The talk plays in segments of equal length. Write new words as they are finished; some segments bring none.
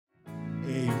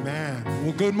Amen.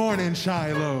 Well, good morning,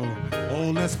 Shiloh.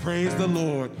 Oh, let's praise the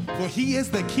Lord. For he is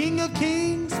the King of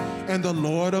kings and the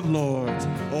Lord of lords.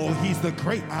 Oh, he's the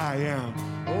great I am.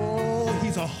 Oh,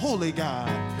 he's a holy God.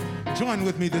 Join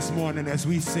with me this morning as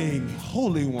we sing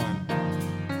Holy One.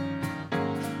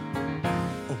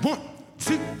 1,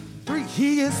 2, 3.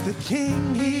 He is the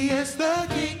King. He is the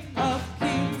King of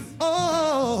kings.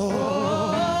 Oh,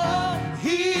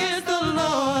 he is the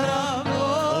Lord of lords.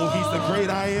 Oh, he's the great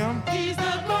I am. He's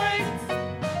the great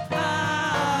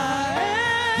I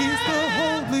am. He's the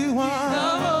Holy One. The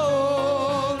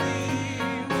Holy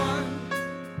One.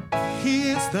 He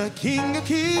is the King of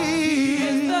kings. He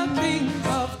is the King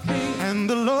of kings. And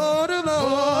the Lord of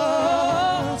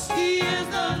lords. He is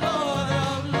the Lord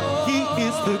of lords. He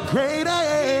is the great I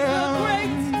am.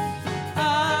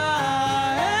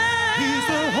 He's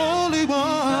the Holy One.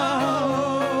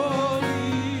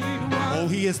 Oh,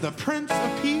 he is the Prince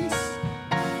of Peace.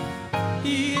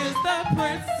 He is the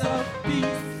Prince of Peace.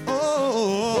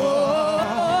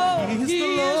 Oh, he's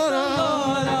the Lord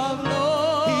of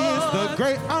lords. He is the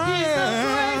great I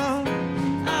am.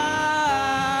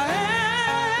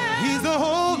 He's the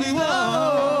Holy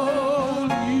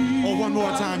One. Oh, one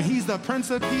more time. He's the Prince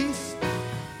of Peace.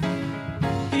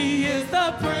 He is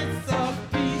the Prince of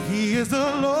Peace. He is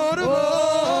the Lord of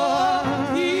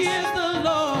lords. He is the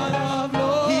Lord of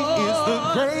lords. He is the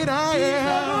great I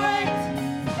am.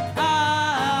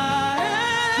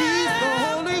 He's the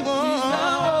Holy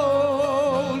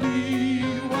One.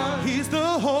 He's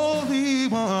the Holy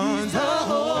One. The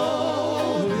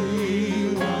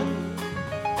Holy One.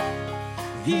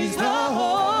 He's the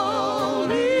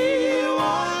Holy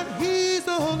One. He's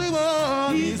the Holy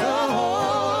One. He's the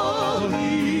Holy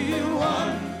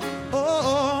One.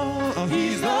 Oh,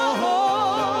 He's the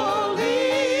Holy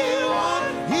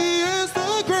One. He is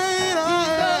the great I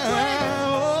am.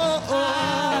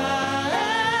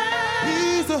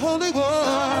 He's the Holy One.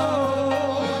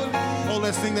 Oh,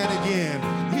 let's sing that again.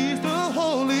 He's the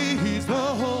Holy One. He's the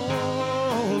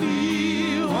Holy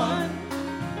One.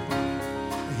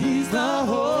 He's the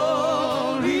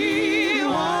Holy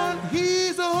One.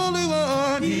 He's the Holy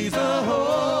One. He's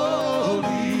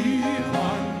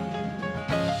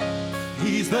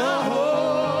the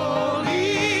Holy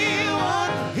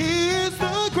One. He is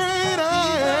the great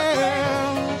I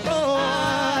am. Oh,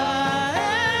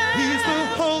 he's the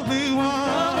Holy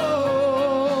One.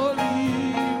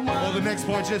 Oh, the next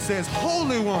part just says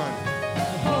Holy One.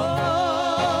 Holy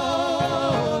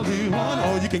One.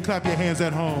 Oh, you can clap your hands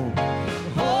at home.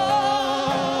 Holy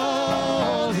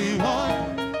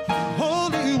One.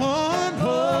 Holy One.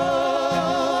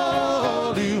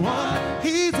 Holy One.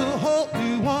 He's the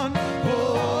Holy One. Holy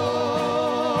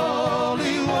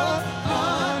One.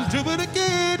 Do it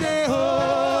again. Yeah.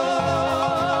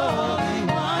 Holy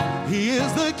One. He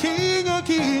is the King of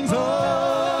kings. Holy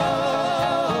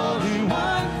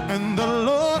One. And the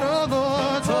Lord of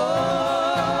lords. Holy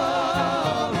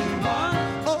One.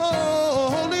 Oh,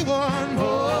 Holy One. Holy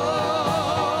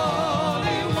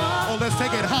One. Oh, let's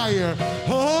take it higher.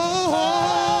 Holy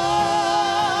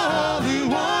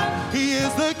One. He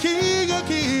is the King of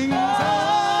kings. Holy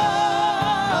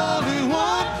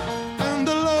One. And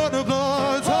the Lord of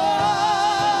lords.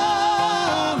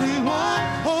 Holy One.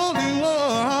 Holy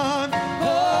One.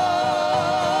 Holy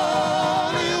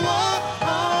One.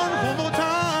 One more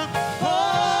time.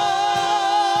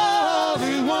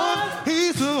 Holy One.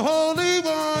 He's the Holy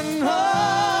One.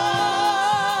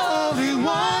 Holy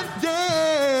One.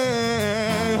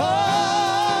 Yeah.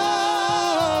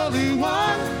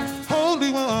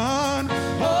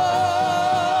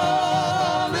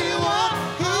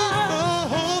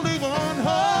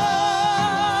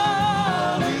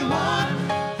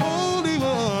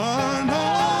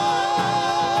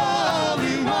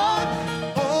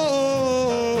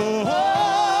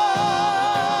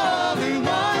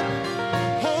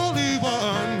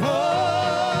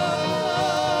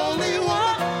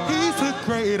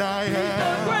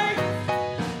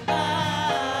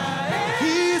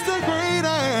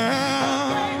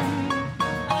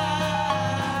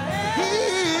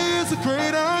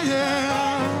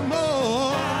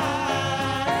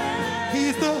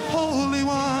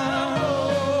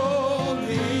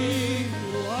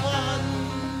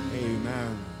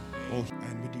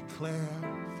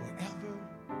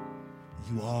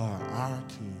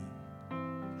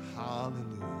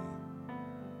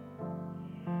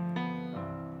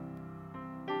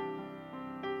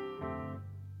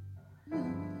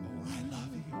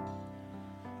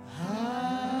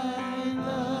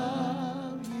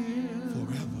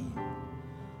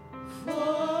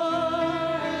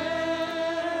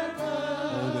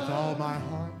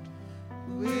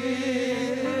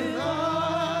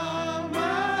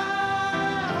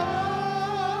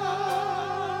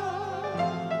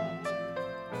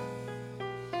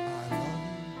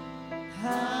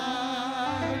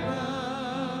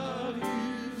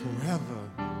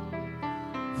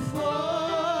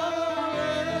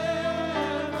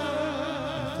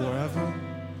 Forever.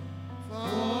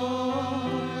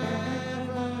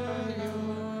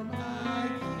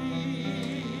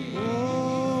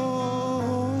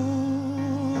 Oh,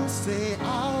 say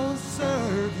I'll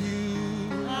serve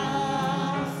you.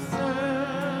 I'll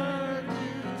serve you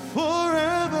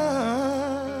forever.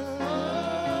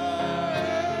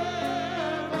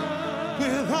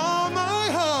 With all my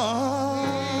heart.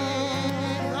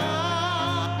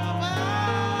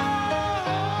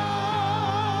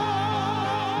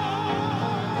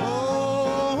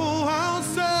 Oh, I'll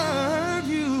serve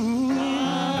you.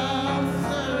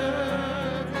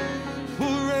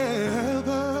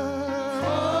 Forever.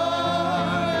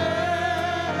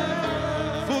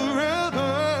 Forever.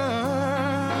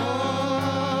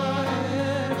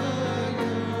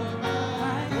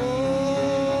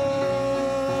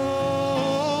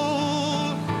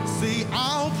 Oh, see,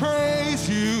 I'll praise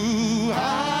you.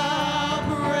 I'll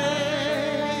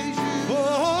praise you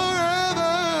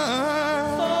forever.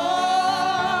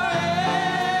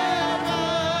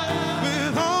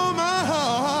 With all my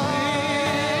heart.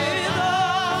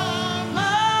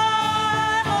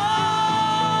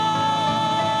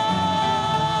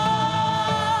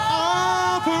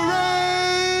 I'll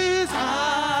praise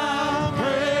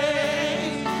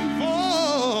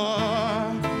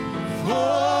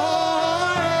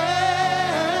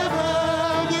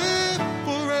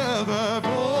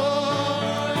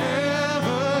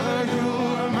forever,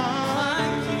 you're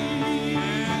my king.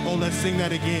 Oh, let's sing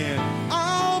that again.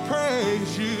 I'll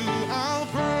praise you, I'll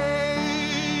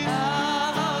praise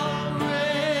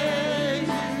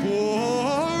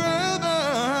forever.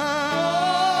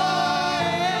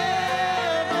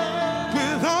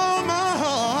 With all my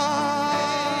heart.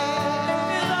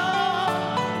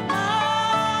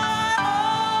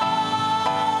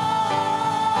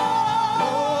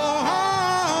 Oh,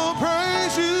 I'll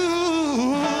praise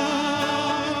you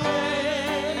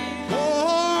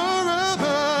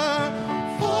forever.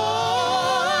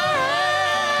 Forever.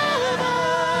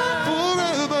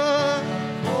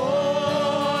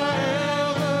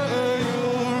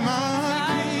 You're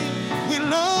my king. We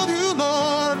love you,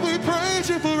 Lord. We praise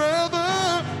you forever.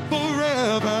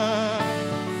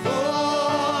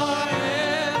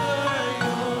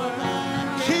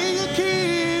 King of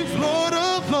kings, Lord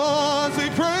of lords, we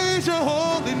praise your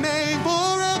holy name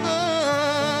forever.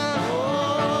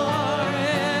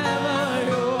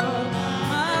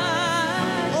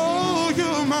 Oh,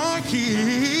 you're my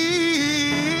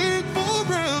king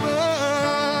forever.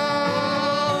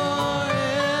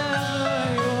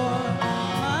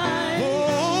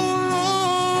 Oh,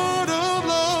 Lord of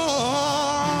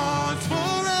lords,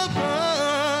 forever.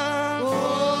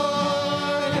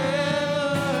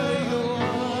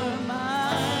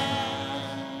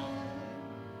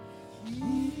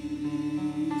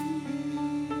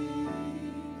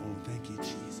 Oh, thank you,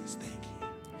 Jesus. Thank you.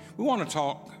 We want to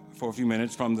talk for a few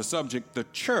minutes from the subject, the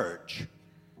church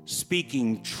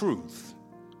speaking truth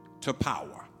to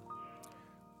power.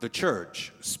 The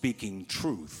church speaking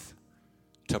truth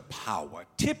to power.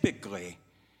 Typically,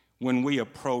 when we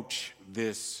approach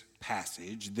this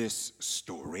passage, this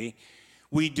story,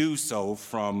 we do so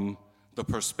from the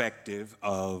perspective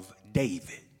of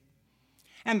David.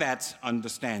 And that's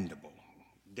understandable.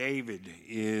 David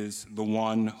is the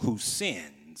one who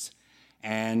sins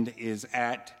and is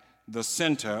at the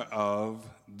center of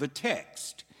the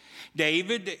text.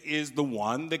 David is the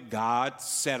one that God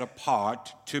set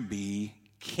apart to be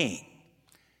king.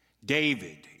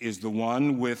 David is the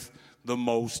one with the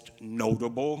most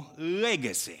notable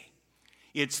legacy.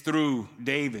 It's through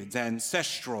David's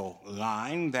ancestral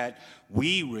line that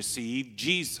we receive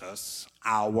Jesus,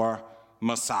 our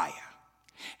Messiah.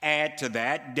 Add to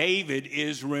that, David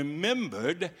is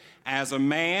remembered as a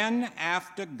man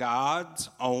after God's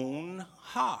own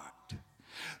heart.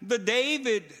 The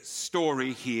David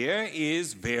story here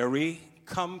is very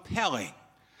compelling.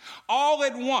 All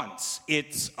at once,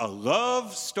 it's a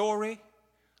love story,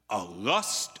 a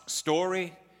lust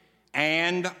story,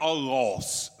 and a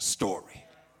loss story.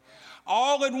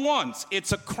 All at once,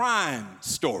 it's a crime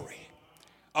story,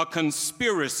 a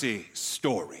conspiracy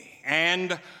story,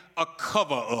 and a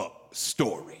cover-up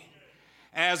story.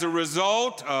 As a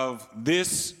result of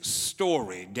this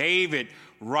story, David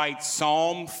writes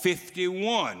Psalm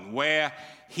 51, where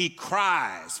he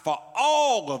cries for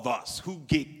all of us who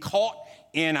get caught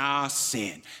in our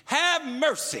sin. Have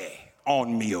mercy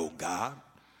on me, O God,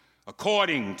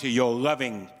 according to your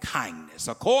loving kindness,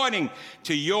 according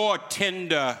to your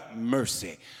tender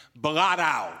mercy. Blot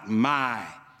out my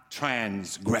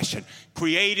transgression.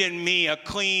 Create in me a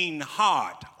clean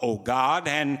heart, O God,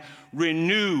 and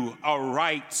renew a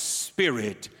right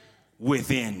spirit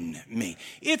within me.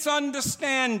 It's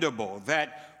understandable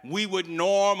that we would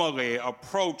normally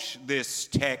approach this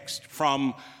text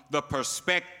from the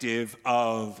perspective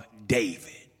of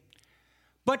David.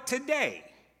 But today,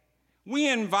 we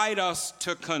invite us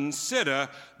to consider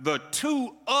the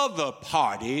two other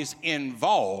parties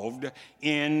involved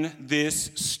in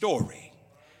this story: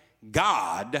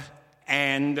 God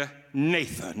and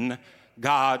Nathan,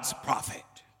 God's prophet.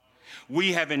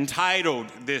 We have entitled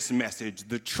this message,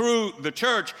 The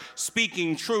Church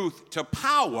Speaking Truth to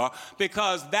Power,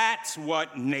 because that's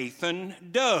what Nathan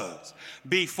does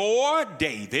before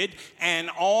David and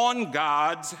on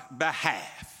God's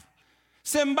behalf.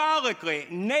 Symbolically,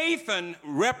 Nathan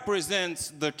represents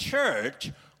the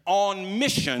church on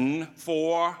mission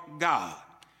for God.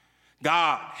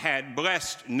 God had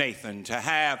blessed Nathan to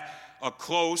have a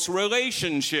close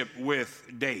relationship with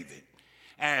David.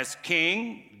 As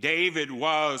king, David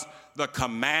was the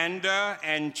commander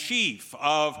and chief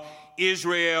of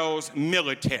Israel's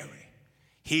military.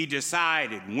 He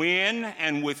decided when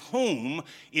and with whom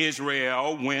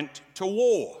Israel went to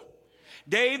war.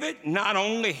 David not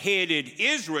only headed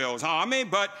Israel's army,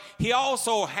 but he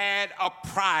also had a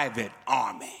private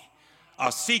army,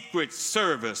 a secret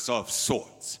service of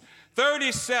sorts.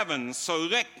 37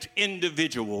 select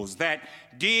individuals that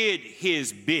did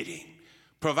his bidding,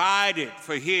 provided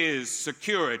for his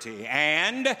security,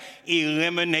 and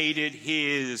eliminated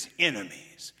his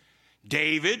enemies.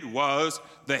 David was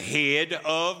the head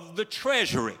of the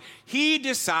treasury. He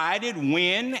decided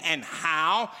when and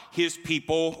how his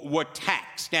people were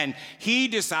taxed, and he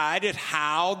decided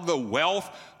how the wealth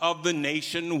of the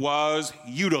nation was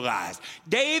utilized.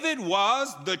 David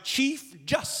was the chief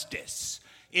justice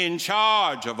in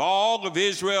charge of all of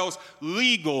Israel's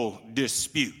legal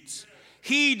disputes.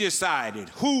 He decided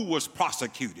who was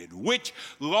prosecuted, which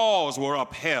laws were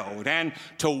upheld, and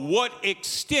to what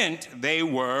extent they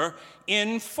were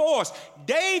enforced.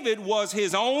 David was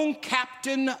his own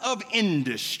captain of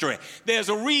industry. There's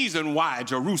a reason why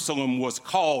Jerusalem was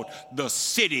called the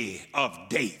city of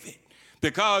David,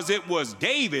 because it was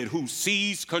David who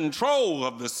seized control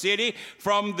of the city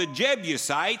from the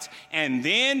Jebusites and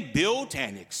then built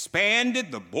and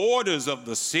expanded the borders of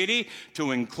the city to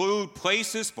include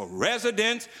places for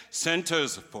residence,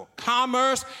 centers for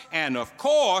commerce, and of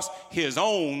course, his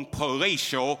own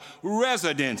palatial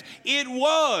residence. It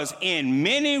was, in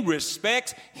many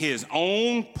respects, his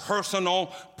own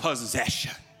personal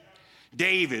possession.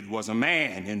 David was a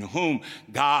man in whom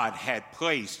God had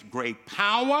placed great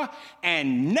power,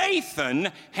 and Nathan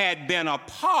had been a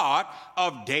part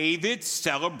of David's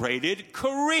celebrated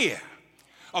career.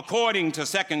 According to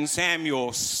 2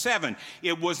 Samuel 7,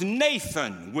 it was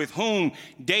Nathan with whom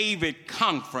David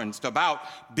conferenced about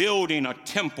building a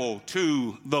temple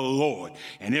to the Lord.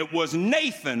 And it was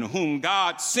Nathan whom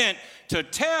God sent to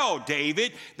tell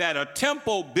David that a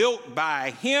temple built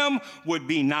by him would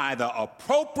be neither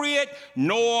appropriate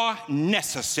nor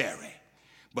necessary.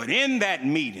 But in that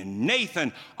meeting,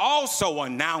 Nathan also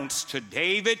announced to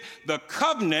David the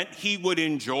covenant he would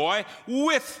enjoy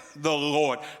with the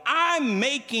Lord. I'm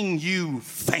making you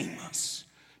famous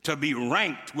to be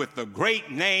ranked with the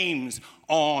great names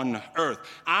on earth.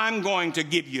 I'm going to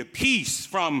give you peace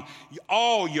from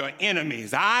all your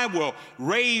enemies. I will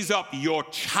raise up your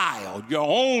child, your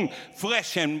own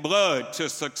flesh and blood, to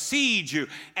succeed you,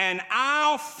 and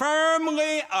I'll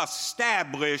firmly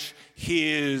establish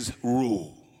his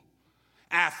rule.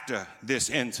 After this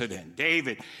incident,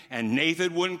 David and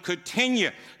Nathan would continue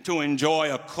to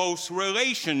enjoy a close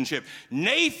relationship.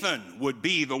 Nathan would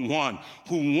be the one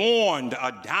who warned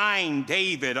a dying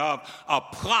David of a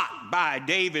plot by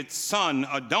David's son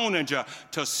Adonijah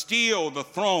to steal the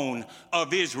throne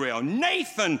of Israel.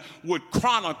 Nathan would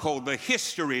chronicle the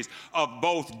histories of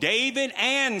both David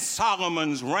and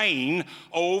Solomon's reign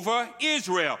over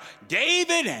Israel.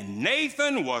 David and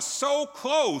Nathan were so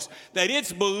close that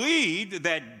it's believed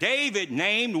that David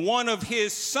named one of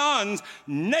his sons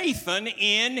Nathan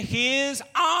in his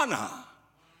honor.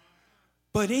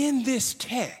 But in this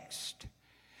text,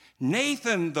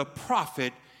 Nathan the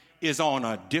prophet is on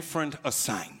a different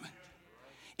assignment.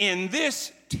 In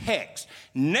this text,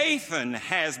 Nathan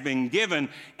has been given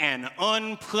an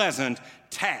unpleasant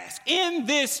task. In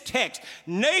this text,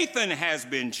 Nathan has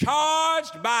been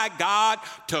charged by God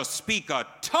to speak a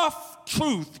tough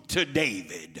truth to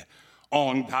David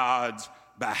on God's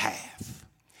behalf.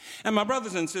 And my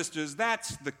brothers and sisters,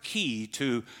 that's the key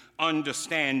to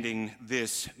understanding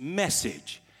this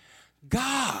message.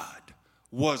 God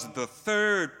was the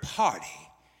third party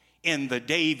in the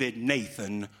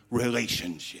David-Nathan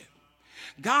relationship.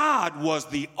 God was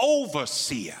the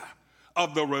overseer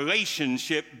of the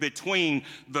relationship between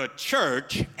the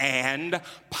church and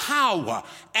power.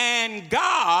 And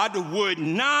God would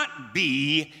not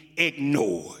be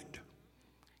ignored.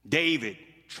 David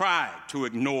tried to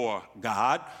ignore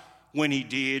God when he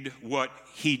did what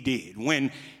he did,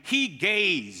 when he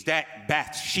gazed at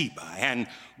Bathsheba and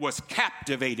was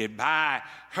captivated by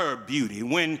her beauty,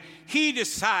 when he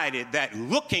decided that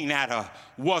looking at her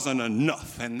wasn't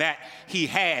enough and that he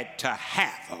had to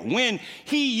have her, when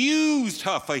he used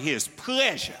her for his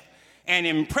pleasure and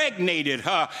impregnated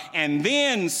her and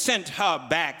then sent her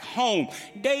back home.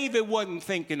 David wasn't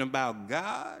thinking about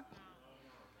God.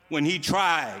 When he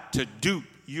tried to dupe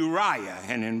Uriah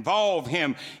and involve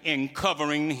him in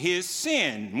covering his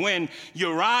sin, when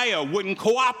Uriah wouldn't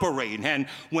cooperate, and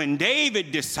when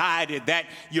David decided that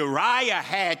Uriah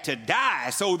had to die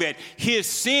so that his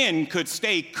sin could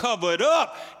stay covered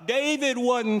up, David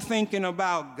wasn't thinking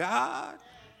about God.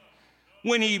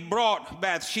 When he brought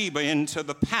Bathsheba into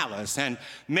the palace and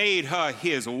made her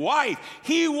his wife,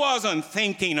 he wasn't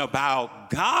thinking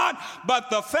about God. But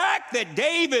the fact that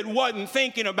David wasn't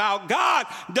thinking about God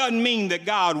doesn't mean that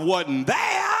God wasn't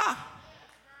there.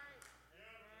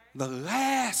 The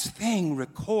last thing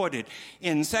recorded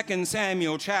in 2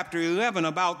 Samuel chapter 11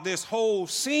 about this whole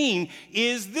scene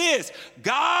is this: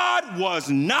 God was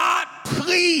not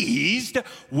pleased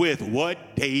with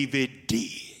what David did.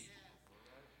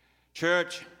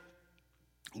 Church,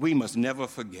 we must never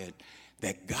forget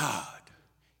that God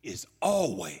is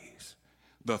always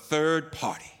the third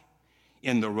party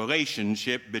in the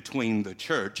relationship between the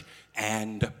church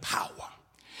and power.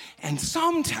 And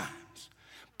sometimes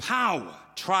power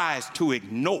tries to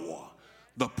ignore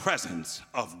the presence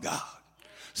of God.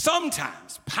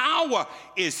 Sometimes power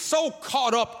is so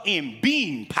caught up in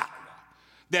being power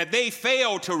that they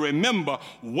fail to remember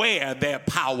where their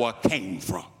power came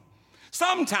from.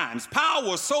 Sometimes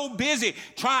power is so busy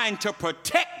trying to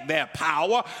protect their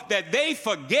power that they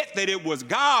forget that it was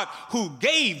God who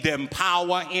gave them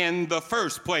power in the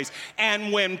first place.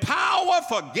 And when power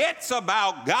forgets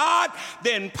about God,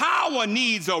 then power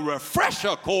needs a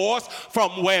refresher course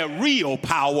from where real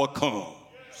power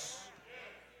comes.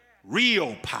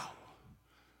 Real power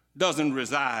doesn't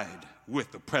reside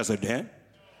with the president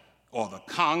or the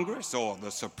Congress or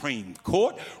the Supreme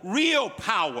Court. Real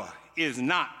power is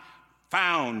not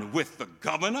found with the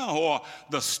governor or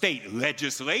the state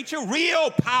legislature. Real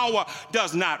power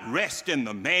does not rest in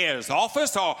the mayor's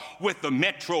office or with the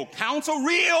Metro Council.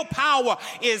 Real power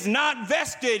is not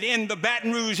vested in the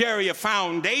Baton Rouge Area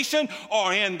Foundation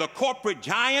or in the corporate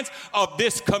giants of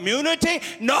this community.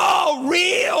 No,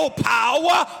 real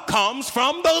power comes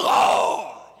from the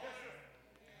Lord.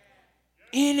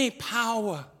 Any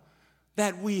power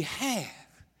that we have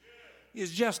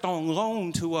is just on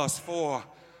loan to us for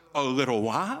a little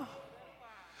while.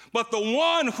 But the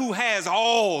one who has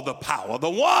all the power, the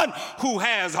one who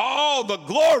has all the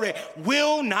glory,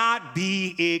 will not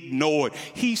be ignored.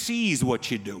 He sees what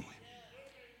you're doing.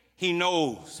 He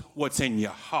knows what's in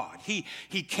your heart. He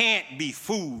can't be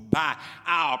fooled by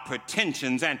our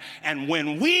pretensions. And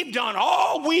when we've done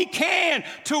all we can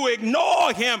to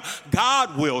ignore him,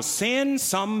 God will send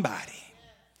somebody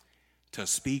to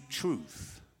speak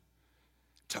truth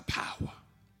to power.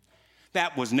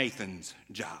 That was Nathan's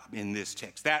job in this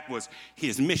text. That was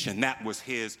his mission. That was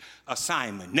his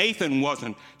assignment. Nathan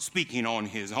wasn't speaking on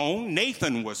his own.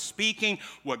 Nathan was speaking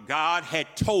what God had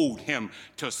told him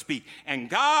to speak. And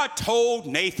God told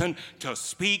Nathan to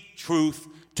speak truth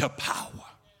to power.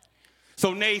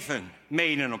 So Nathan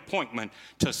made an appointment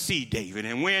to see David.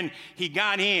 And when he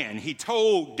got in, he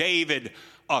told David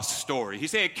a story. He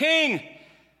said, "King,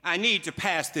 I need to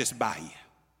pass this by you,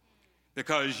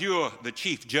 because you're the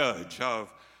chief judge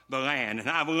of the land, and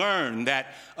I've learned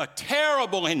that a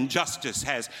terrible injustice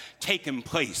has taken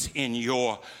place in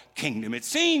your kingdom. It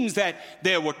seems that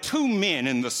there were two men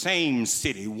in the same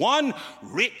city, one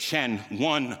rich and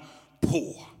one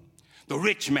poor. The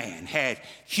rich man had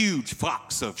huge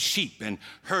flocks of sheep and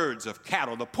herds of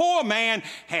cattle. The poor man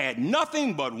had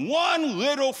nothing but one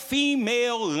little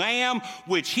female lamb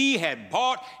which he had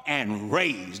bought and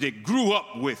raised. It grew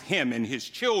up with him and his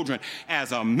children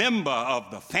as a member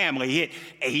of the family. It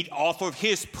ate off of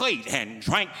his plate and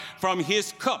drank from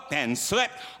his cup and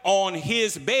slept on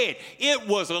his bed. It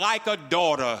was like a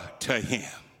daughter to him.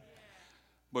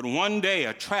 But one day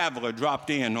a traveler dropped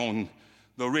in on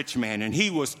the rich man, and he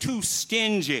was too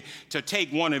stingy to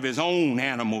take one of his own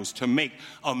animals to make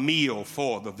a meal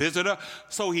for the visitor.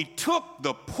 So he took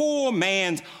the poor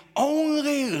man's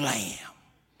only lamb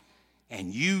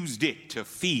and used it to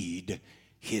feed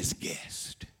his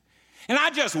guest. And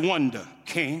I just wonder,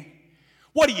 King,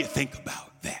 what do you think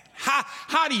about that?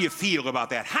 How do you feel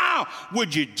about that? How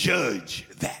would you judge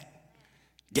that?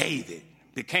 David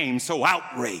became so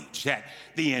outraged at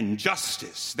the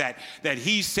injustice that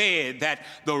he said that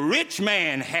the rich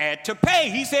man had to pay.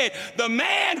 He said, the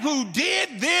man who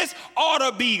did this ought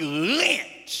to be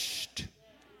lynched.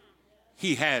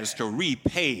 He has to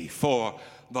repay for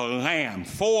the lamb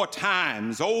 4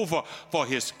 times over for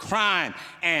his crime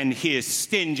and his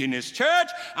stinginess. Church,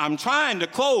 I'm trying to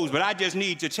close, but I just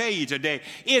need to tell you today,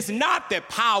 it's not that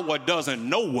power doesn't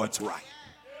know what's right.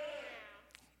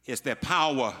 It's that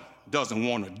power doesn't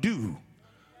want to do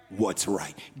what's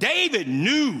right. David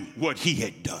knew what he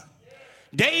had done.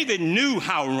 David knew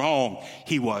how wrong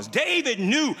he was. David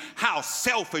knew how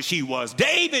selfish he was.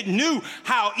 David knew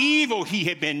how evil he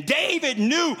had been. David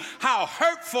knew how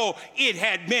hurtful it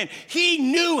had been. He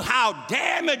knew how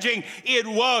damaging it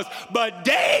was. But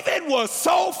David was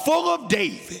so full of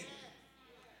David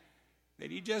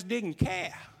that he just didn't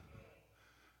care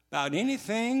about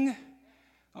anything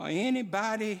or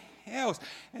anybody else.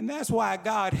 And that's why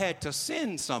God had to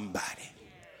send somebody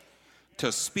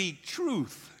to speak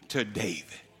truth to David.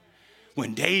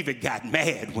 When David got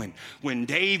mad, when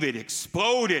David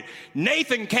exploded,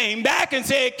 Nathan came back and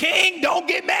said, King, don't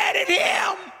get mad at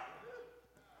him.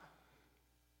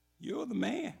 You're the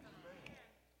man.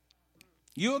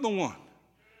 You're the one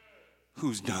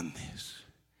who's done this.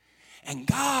 And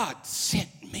God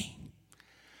sent me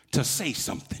to say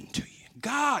something to you.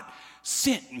 God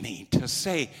sent me to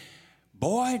say,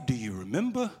 boy, do you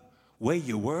remember where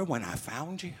you were when I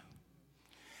found you?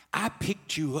 I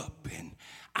picked you up and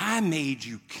I made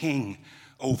you king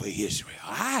over Israel.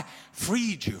 I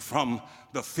freed you from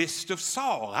the fist of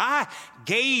Saul. I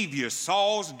gave you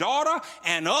Saul's daughter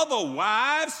and other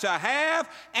wives to have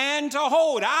and to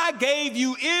hold. I gave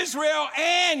you Israel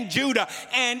and Judah.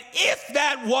 And if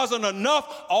that wasn't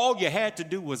enough, all you had to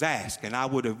do was ask, and I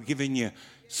would have given you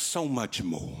so much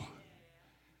more.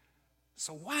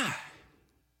 So why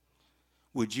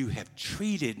would you have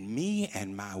treated me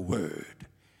and my word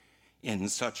in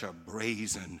such a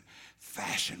brazen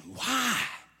fashion? Why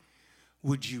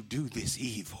would you do this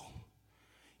evil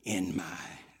in my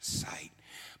sight?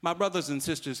 My brothers and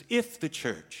sisters, if the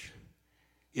church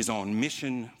is on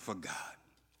mission for God,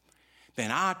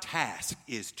 then our task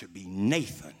is to be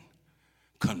Nathan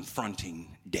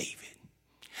confronting David.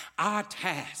 Our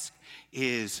task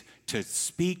is to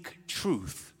speak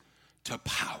truth to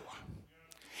power.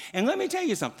 And let me tell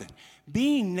you something.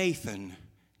 Being Nathan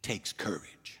takes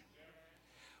courage.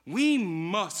 We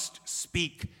must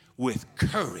speak with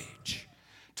courage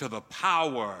to the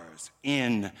powers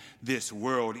in this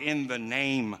world in the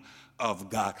name of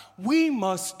God. We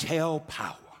must tell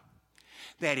power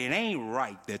that it ain't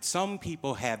right that some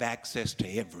people have access to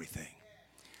everything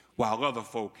while other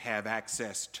folk have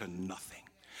access to nothing.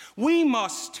 We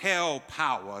must tell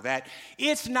power that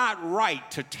it's not right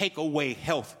to take away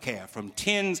health care from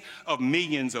tens of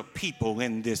millions of people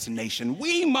in this nation.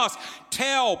 We must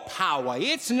tell power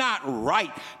it's not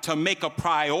right to make a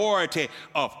priority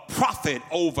of profit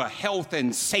over health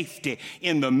and safety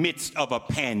in the midst of a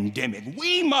pandemic.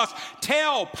 We must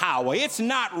tell power it's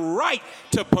not right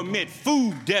to permit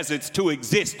food deserts to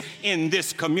exist in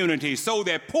this community so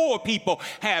that poor people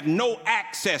have no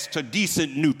access to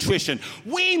decent nutrition.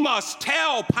 We must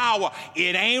tell power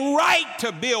it ain't right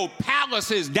to build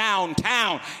palaces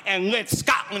downtown and let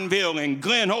Scotlandville and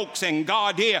Glen Oaks and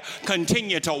Gardere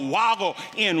continue to wallow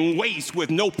in waste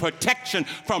with no protection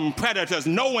from predators,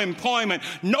 no employment,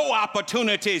 no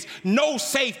opportunities, no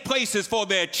safe places for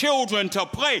their children to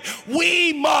play.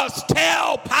 We must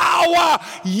tell power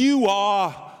you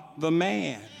are the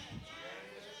man.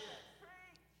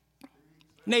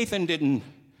 Nathan didn't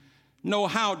know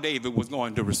how David was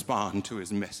going to respond to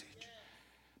his message.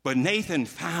 But Nathan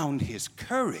found his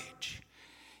courage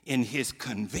in his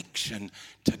conviction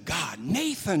to God.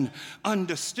 Nathan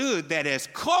understood that as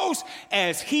close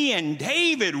as he and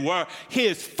David were,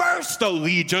 his first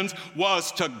allegiance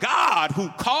was to God who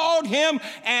called him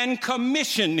and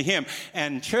commissioned him.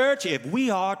 And church, if we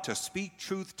are to speak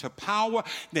truth to power,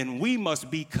 then we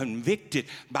must be convicted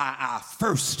by our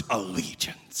first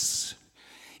allegiance.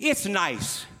 It's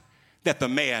nice that the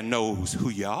mayor knows who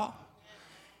you are.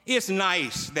 It's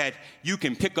nice that you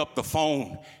can pick up the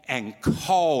phone and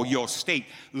call your state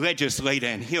legislator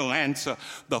and he'll answer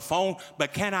the phone.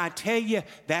 But can I tell you,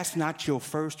 that's not your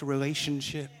first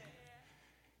relationship.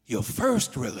 Your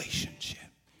first relationship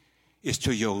is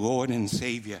to your Lord and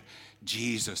Savior,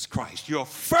 Jesus Christ. Your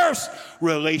first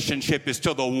relationship is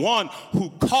to the one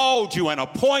who called you and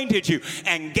appointed you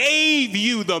and gave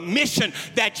you the mission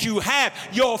that you have.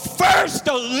 Your first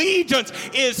allegiance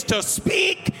is to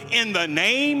speak in the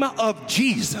name of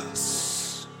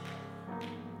Jesus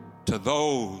to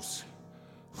those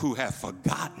who have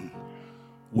forgotten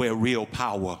where real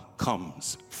power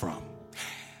comes from.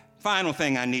 Final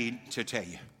thing I need to tell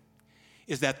you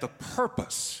is that the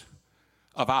purpose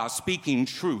of our speaking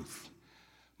truth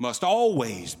must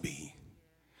always be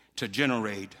to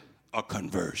generate a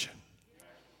conversion.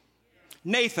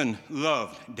 Nathan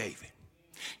loved David.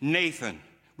 Nathan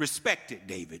respected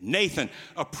David. Nathan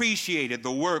appreciated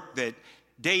the work that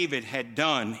David had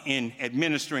done in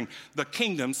administering the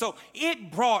kingdom. So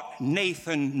it brought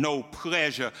Nathan no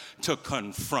pleasure to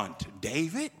confront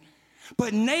David.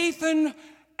 But Nathan,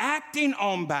 acting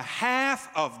on behalf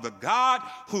of the God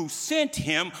who sent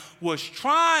him, was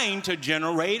trying to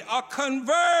generate a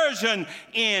conversion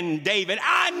in David.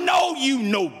 I know you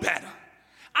know better.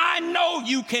 I know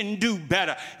you can do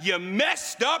better. You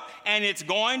messed up and it's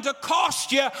going to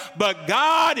cost you, but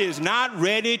God is not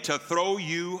ready to throw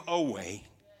you away.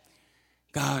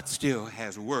 God still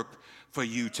has work for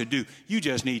you to do. You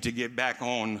just need to get back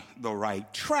on the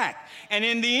right track. And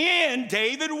in the end,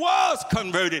 David was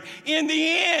converted. In the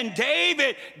end,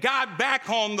 David got back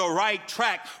on the right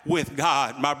track with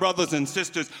God. My brothers and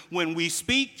sisters, when we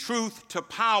speak truth to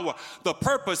power, the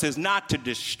purpose is not to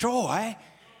destroy.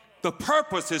 The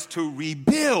purpose is to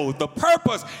rebuild. The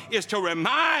purpose is to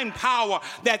remind power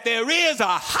that there is a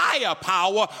higher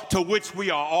power to which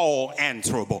we are all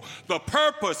answerable. The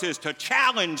purpose is to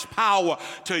challenge power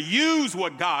to use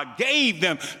what God gave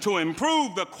them to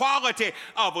improve the quality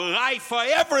of life for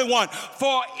everyone.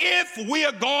 For if we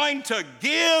are going to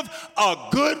give a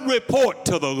good report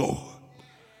to the Lord,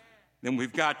 then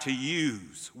we've got to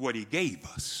use what he gave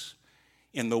us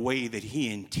in the way that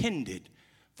he intended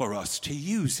for us to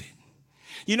use it.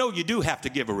 You know, you do have to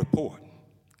give a report.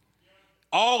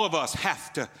 All of us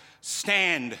have to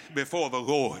stand before the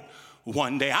Lord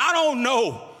one day. I don't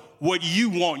know what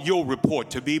you want your report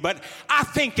to be, but I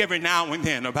think every now and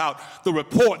then about the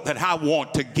report that I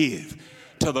want to give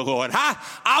to the Lord.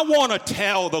 I want to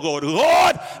tell the Lord,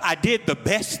 Lord, I did the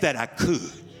best that I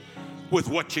could with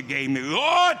what you gave me.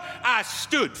 Lord, I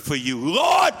stood for you.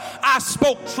 Lord, I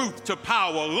spoke truth to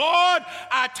power. Lord,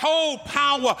 I told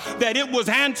power that it was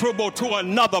answerable to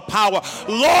another power.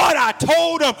 Lord, I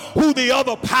told them who the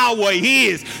other power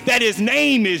is, that his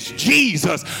name is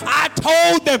Jesus. I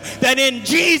told them that in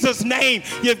Jesus' name,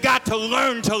 you've got to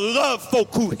learn to love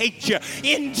folk who hate you.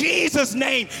 In Jesus'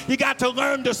 name, you got to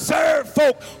learn to serve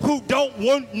folk who don't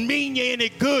mean you any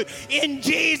good. In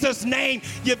Jesus' name,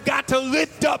 you've got to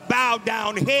lift up bowed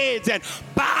down heads and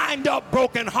bind up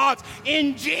broken hearts.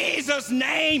 In Jesus'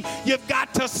 name, you've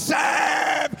got to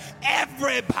serve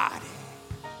everybody.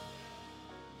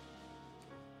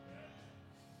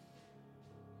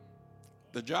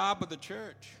 The job of the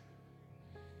church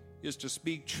is to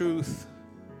speak truth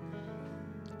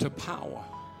to power.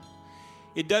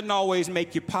 It doesn't always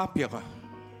make you popular.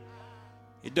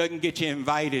 It doesn't get you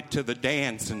invited to the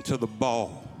dance and to the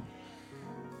ball.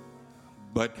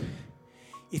 But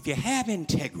if you have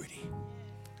integrity,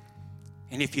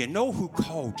 and if you know who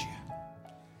called you,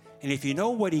 and if you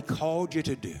know what he called you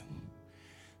to do,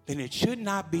 then it should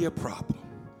not be a problem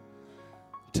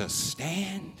to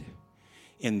stand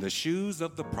in the shoes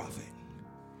of the prophet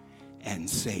and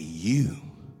say, you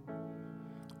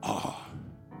are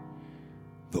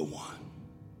the one.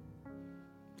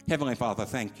 Heavenly Father,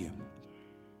 thank you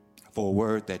for a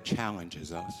word that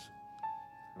challenges us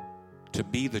to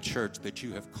be the church that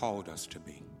you have called us to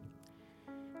be.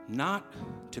 Not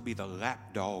to be the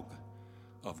lapdog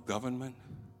of government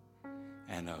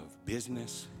and of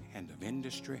business and of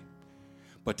industry,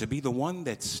 but to be the one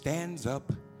that stands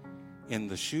up in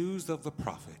the shoes of the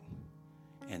prophet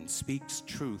and speaks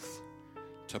truth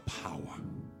to power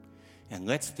and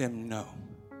lets them know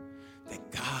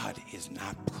that God is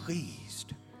not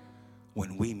pleased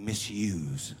when we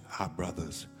misuse our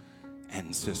brothers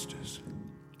and sisters.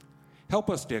 Help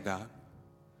us, dear God,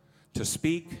 to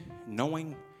speak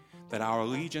knowing that our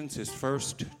allegiance is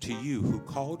first to you who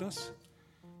called us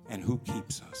and who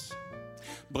keeps us.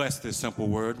 Bless this simple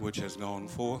word which has gone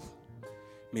forth.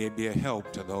 May it be a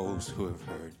help to those who have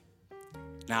heard.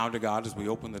 Now, dear God, as we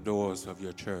open the doors of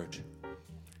your church,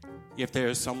 if there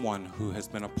is someone who has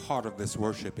been a part of this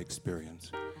worship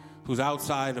experience, who's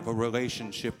outside of a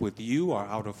relationship with you or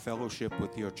out of fellowship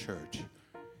with your church,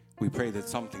 we pray that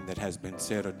something that has been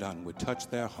said or done would touch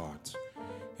their hearts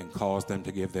and cause them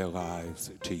to give their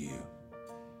lives to you.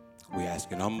 We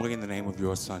ask it humbly in the name of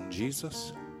your Son,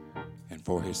 Jesus. And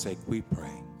for his sake we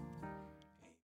pray.